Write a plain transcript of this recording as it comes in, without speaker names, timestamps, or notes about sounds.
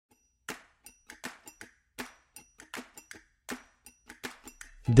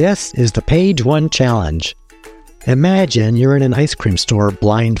This is the Page 1 Challenge. Imagine you're in an ice cream store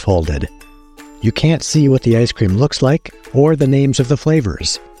blindfolded. You can't see what the ice cream looks like or the names of the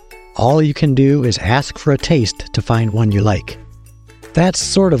flavors. All you can do is ask for a taste to find one you like. That's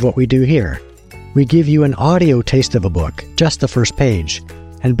sort of what we do here. We give you an audio taste of a book, just the first page,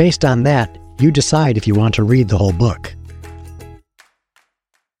 and based on that, you decide if you want to read the whole book.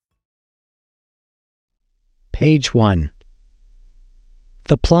 Page 1.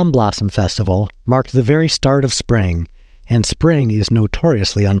 The Plum Blossom Festival marked the very start of spring, and spring is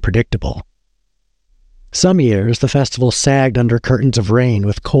notoriously unpredictable. Some years, the festival sagged under curtains of rain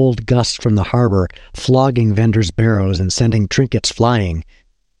with cold gusts from the harbor flogging vendors' barrows and sending trinkets flying.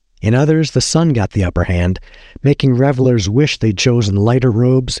 In others, the sun got the upper hand, making revelers wish they'd chosen lighter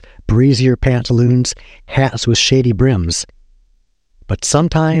robes, breezier pantaloons, hats with shady brims. But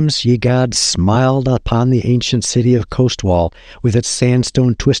sometimes ye gods smiled upon the ancient city of Coastwall with its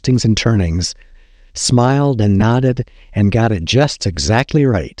sandstone twistings and turnings, smiled and nodded and got it just exactly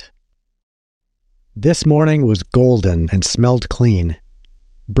right. This morning was golden and smelled clean.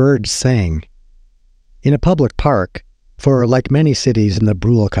 Birds sang. In a public park, for like many cities in the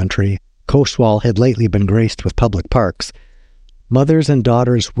Brule country, Coastwall had lately been graced with public parks, mothers and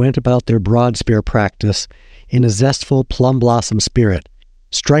daughters went about their broad spear practice in a zestful plum blossom spirit,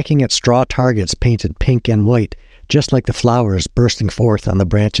 striking at straw targets painted pink and white, just like the flowers bursting forth on the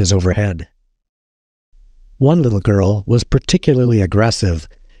branches overhead. One little girl was particularly aggressive,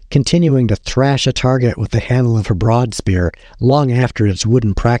 continuing to thrash a target with the handle of her broad spear long after its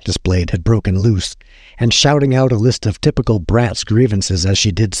wooden practice blade had broken loose, and shouting out a list of typical brat's grievances as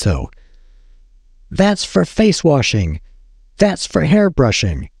she did so. "That's for face washing. That's for hair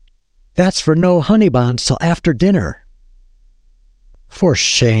brushing. That's for no honey buns till after dinner." "For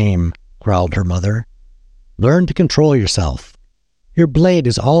shame," growled her mother. "Learn to control yourself. Your blade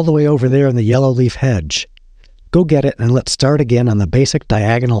is all the way over there in the yellow leaf hedge. Go get it and let's start again on the basic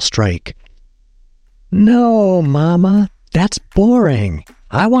diagonal strike." "No, Mama, that's boring.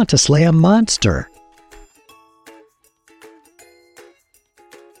 I want to slay a monster."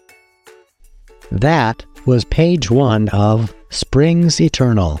 That was page 1 of Springs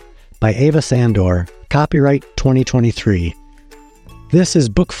Eternal by Ava Sandor, copyright 2023. This is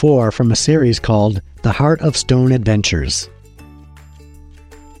book 4 from a series called The Heart of Stone Adventures.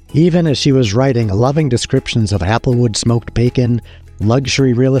 Even as she was writing loving descriptions of applewood smoked bacon,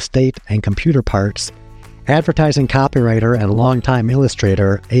 luxury real estate, and computer parts, advertising copywriter and longtime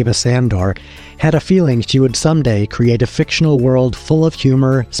illustrator Ava Sandor had a feeling she would someday create a fictional world full of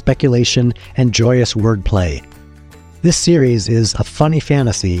humor, speculation, and joyous wordplay. This series is a funny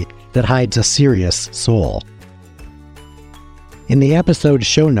fantasy that hides a serious soul. In the episode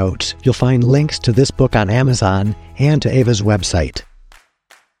show notes, you'll find links to this book on Amazon and to Ava's website.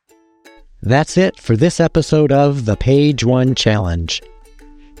 That's it for this episode of the Page 1 Challenge.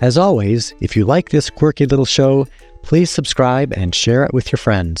 As always, if you like this quirky little show, please subscribe and share it with your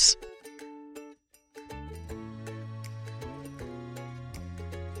friends.